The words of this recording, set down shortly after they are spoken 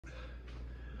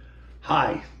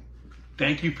Hi,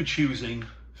 thank you for choosing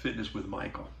Fitness with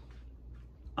Michael.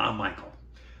 I'm Michael.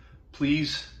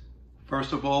 Please,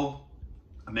 first of all,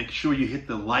 make sure you hit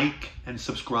the like and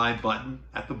subscribe button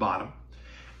at the bottom.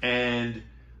 And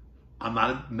I'm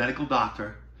not a medical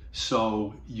doctor,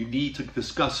 so you need to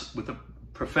discuss with a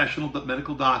professional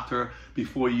medical doctor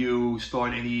before you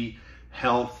start any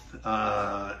health,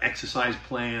 exercise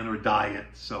plan or diet.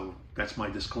 So that's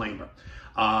my disclaimer.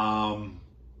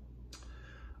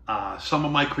 Some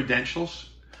of my credentials: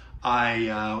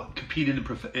 I competed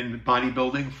in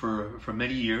bodybuilding for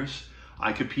many years.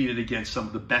 I competed against some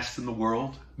of the best in the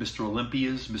world, Mr.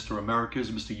 Olympias, Mr.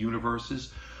 Americas, Mr.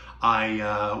 Universes.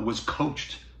 I was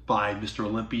coached by Mr.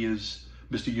 Olympias,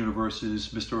 Mr. Universes,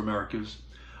 Mr. Americas.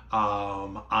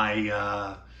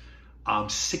 I'm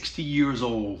 60 years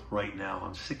old right now.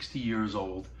 I'm 60 years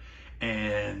old,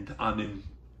 and I'm in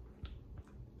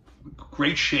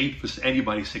great shape for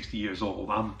anybody 60 years old.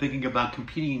 I'm thinking about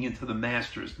competing into the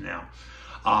Masters now.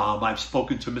 I've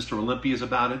spoken to Mr. Olympias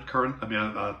about it,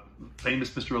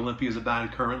 famous Mr. Olympias about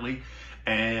it currently,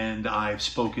 and I've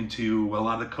spoken to a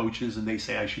lot of the coaches, and they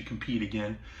say I should compete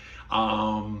again.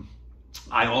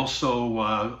 I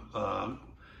also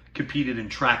competed in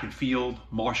track and field,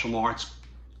 martial arts,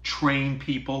 trained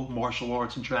people, martial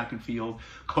arts and track and field,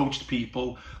 coached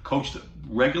people, coached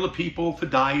regular people for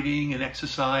dieting and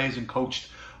exercise, and coached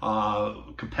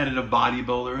competitive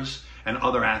bodybuilders and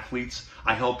other athletes.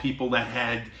 I helped people that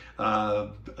had a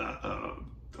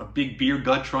big beer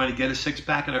gut trying to get a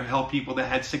six-pack, and I helped people that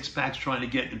had six-packs trying to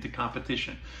get into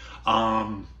competition.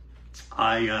 I'm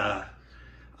gonna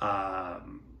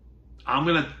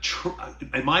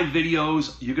in my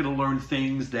videos, you're gonna learn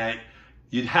things that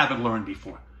you haven't learned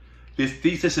before. This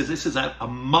is a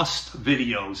must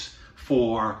videos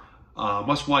for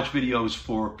must watch videos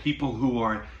for people who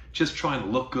are just trying to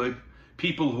look good,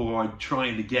 people who are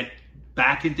trying to get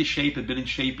back into shape, have been in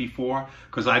shape before,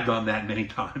 because I've done that many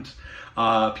times.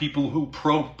 People who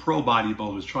pro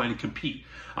bodybuilders trying to compete.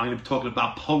 I'm going to be talking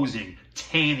about posing,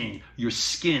 tanning, your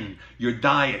skin, your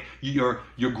diet, your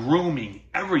grooming,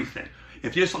 everything.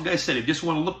 If you just, like I said, if you just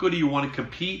want to look good or you want to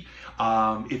compete,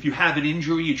 if you have an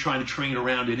injury, you're trying to train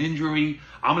around an injury,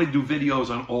 I'm going to do videos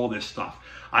on all this stuff.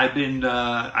 I've been,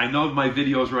 I know my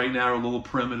videos right now are a little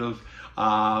primitive,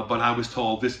 but I was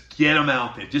told, just get them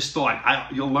out there. Just start.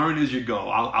 You'll learn as you go.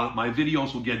 My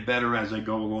videos will get better as I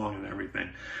go along and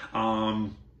everything.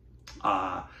 I'm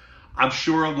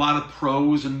sure a lot of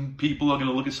pros and people are going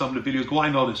to look at some of the videos, go,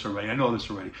 I know this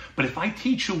already. But if I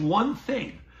teach you one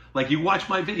thing, like you watch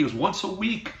my videos once a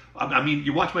week,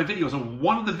 you watch my videos, and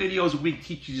one of the videos a week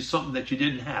teaches you something that you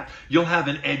didn't have, you'll have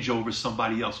an edge over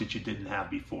somebody else that you didn't have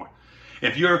before.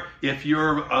 If you're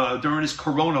during this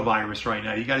coronavirus right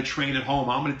now, you got to train at home,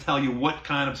 I'm going to tell you what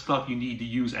kind of stuff you need to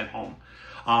use at home.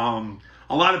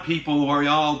 A lot of people worry,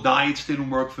 oh, diets didn't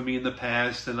work for me in the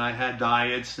past, and I had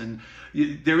diets, and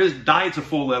diet's a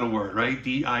four-letter word, right?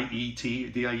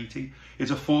 D-I-E-T,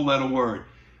 it's a four-letter word.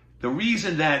 The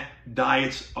reason that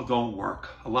diets don't work,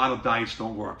 a lot of diets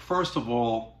don't work, first of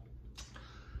all,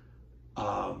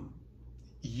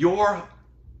 you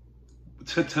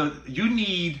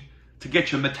need to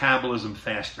get your metabolism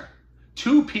faster.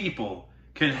 Two people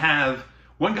can have,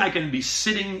 one guy can be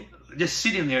just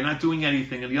sitting there not doing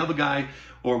anything, and the other guy,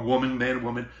 or woman, man or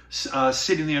woman,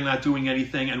 sitting there not doing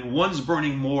anything, and one's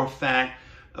burning more fat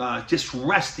just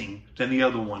resting than the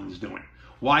other one is doing.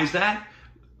 Why is that?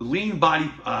 Lean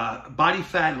body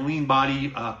fat and lean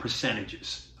body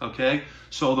percentages, okay?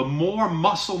 So the more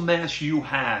muscle mass you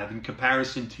have in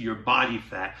comparison to your body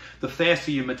fat, the faster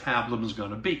your metabolism is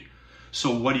going to be.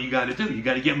 So what do? You got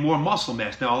to get more muscle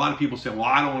mass. Now, a lot of people say, well,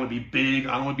 I don't want to be big.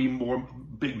 I don't want to be more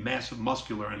big, massive,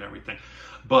 muscular and everything.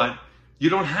 But you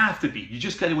don't have to be. You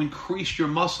just got to increase your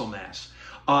muscle mass.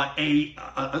 A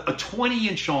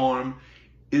 20-inch arm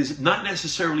is not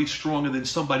necessarily stronger than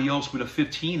somebody else with a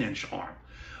 15-inch arm.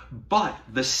 But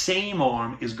the same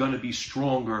arm is going to be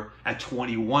stronger at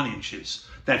 21 inches.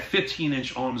 That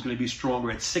 15-inch arm is going to be stronger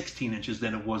at 16 inches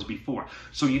than it was before.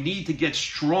 So you need to get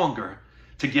stronger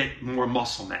to get more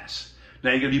muscle mass.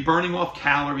 Now, you're going to be burning off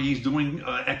calories, doing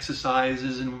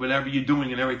exercises and whatever you're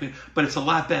doing and everything, but it's a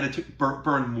lot better to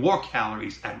burn more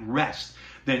calories at rest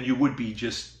than you would be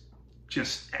just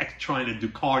trying to do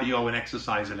cardio and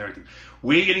exercise and everything.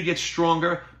 Where are you going to get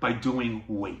stronger? By doing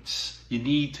weights. You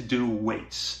need to do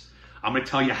weights. I'm going to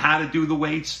tell you how to do the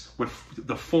weights, what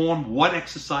the form, what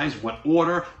exercise, what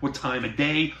order, what time of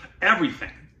day,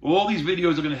 everything. All these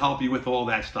videos are going to help you with all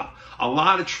that stuff. A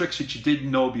lot of tricks that you didn't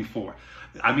know before.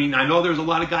 I mean, I know there's a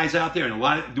lot of guys out there and a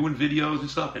lot of doing videos and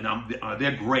stuff, and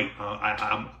they're great.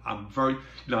 I'm very,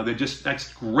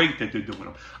 that's great that they're doing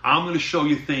them. I'm going to show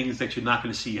you things that you're not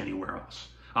going to see anywhere else.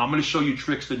 I'm going to show you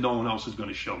tricks that no one else is going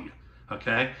to show you.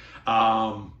 Okay?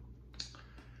 How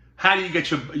do you get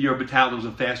your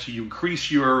metabolism faster? You increase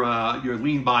your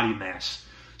lean body mass.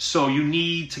 So you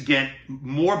need to get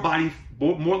more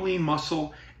lean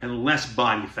muscle and less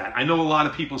body fat. I know a lot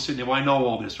of people sitting there, well, I know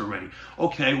all this already.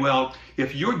 Okay, well,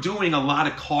 if you're doing a lot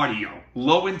of cardio,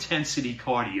 low intensity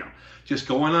cardio, just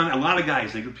going on, a lot of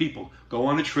guys, people go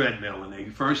on a treadmill,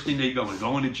 and first thing they go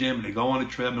in the gym, and they go on a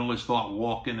treadmill and start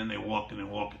walking, and they're walking and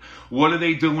walking. What are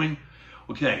they doing?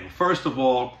 Okay, first of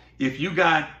all, if you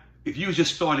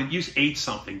just ate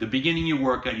something, the beginning of your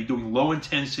workout, you're doing low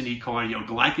intensity cardio,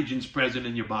 glycogen's present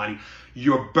in your body,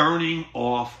 you're burning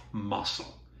off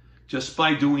muscle. Just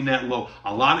by doing that low.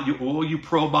 All you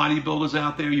pro bodybuilders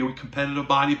out there, you competitive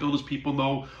bodybuilders, people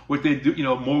know what they do,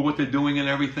 more what they're doing and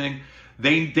everything.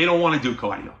 They don't want to do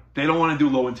cardio. They don't want to do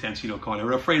low intensity cardio.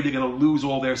 They're afraid they're going to lose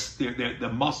all their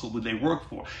muscle that they work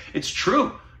for. It's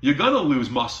true. You're going to lose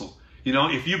muscle.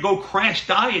 If you go crash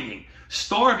dieting,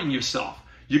 starving yourself,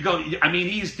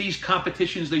 these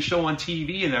competitions they show on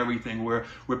TV and everything where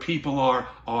people are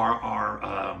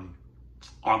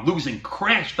losing,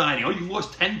 crash dieting. Oh, you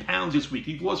lost 10 pounds this week.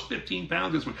 You've lost 15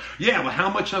 pounds this week. Yeah, well, how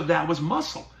much of that was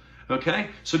muscle? Okay?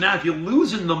 So now if you're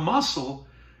losing the muscle,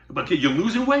 but you're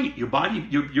losing weight, your body,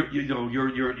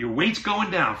 your weight's going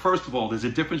down. First of all, there's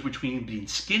a difference between being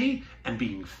skinny and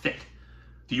being fit.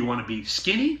 Do you want to be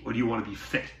skinny or do you want to be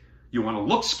fit? You want to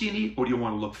look skinny or do you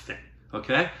want to look fit?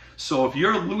 Okay? So if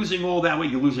you're losing all that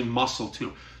weight, you're losing muscle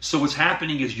too. So what's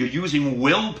happening is you're using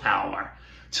willpower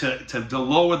to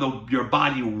lower your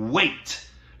body weight.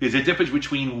 There's a difference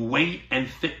between weight and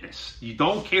fitness. You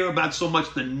don't care about so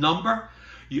much the number.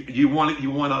 You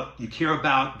care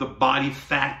about the body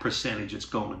fat percentage that's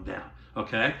going down.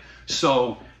 Okay,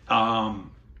 so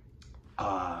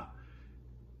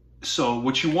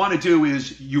what you want to do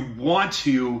is you want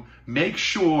to make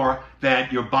sure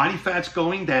that your body fat's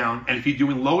going down, and if you're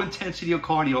doing low intensity or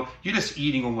cardio, you're just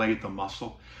eating away at the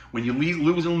muscle. When you're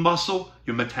losing muscle,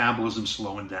 your metabolism's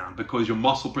slowing down because your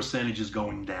muscle percentage is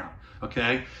going down,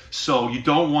 okay? So you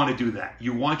don't want to do that.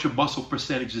 You want your muscle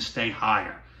percentage to stay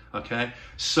higher, okay?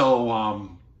 So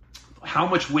how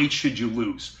much weight should you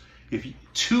lose?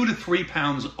 2 to 3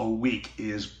 pounds a week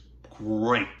is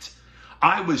great.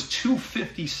 I was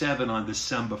 257 on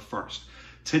December 1st.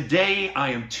 Today,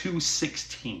 I am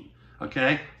 216,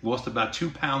 okay? Lost about 2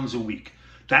 pounds a week.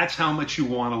 That's how much you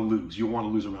want to lose. You want to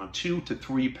lose around 2 to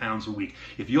 3 pounds a week.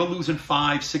 If you're losing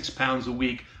 5, 6 pounds a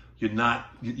week, you're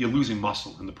losing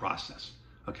muscle in the process.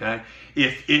 Okay?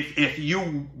 If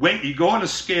you go on a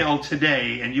scale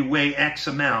today and you weigh X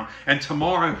amount, and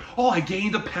tomorrow, I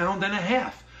gained 1.5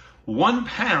 pounds. 1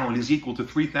 pound is equal to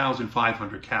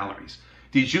 3,500 calories.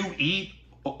 Did you eat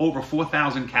over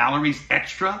 4,000 calories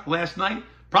extra last night?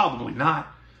 Probably not.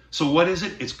 So what is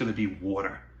it? It's going to be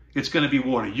water. It's going to be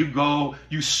water.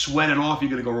 You sweat it off, you're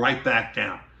going to go right back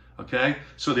down. Okay?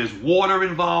 So there's water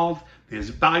involved. There's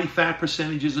body fat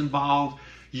percentages involved.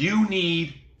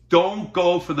 Don't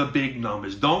go for the big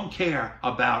numbers. Don't care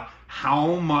about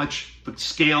how much the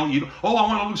scale I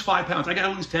want to lose 5 pounds. I got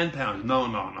to lose 10 pounds.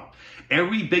 No.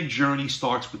 Every big journey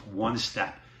starts with one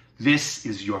step. This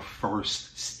is your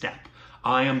first step.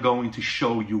 I am going to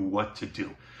show you what to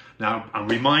do. Now, I'm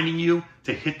reminding you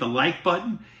to hit the like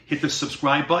button, hit the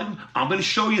subscribe button. I'm going to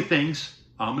show you things.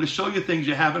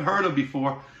 You haven't heard of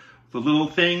before. The little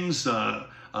things,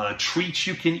 treats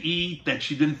you can eat that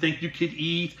you didn't think you could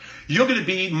eat. You're going to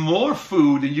be eating more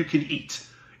food than you can eat.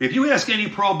 If you ask any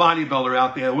pro bodybuilder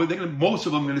out there, most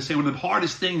of them are going to say one of the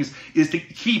hardest things is to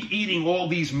keep eating all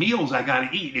these meals I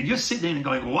got to eat. And you're sitting there and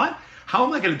going, what? How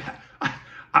am I going to...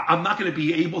 I'm not going to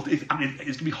be able to, it's going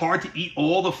to be hard to eat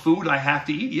all the food I have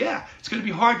to eat. Yeah, it's going to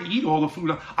be hard to eat all the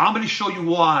food. I'm going to show you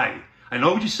why. I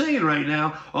know what you're saying right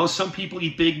now. Some people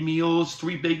eat big meals,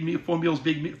 3 big meals,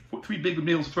 3 big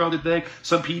meals throughout the day.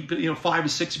 Some people, 5 or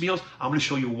 6 meals. I'm going to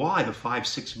show you why the 5,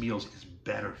 6 meals is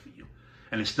better for you.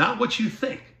 And it's not what you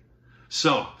think.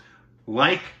 So,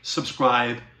 like,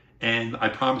 subscribe, and I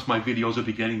promise my videos will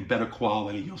be getting better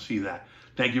quality. You'll see that.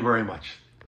 Thank you very much.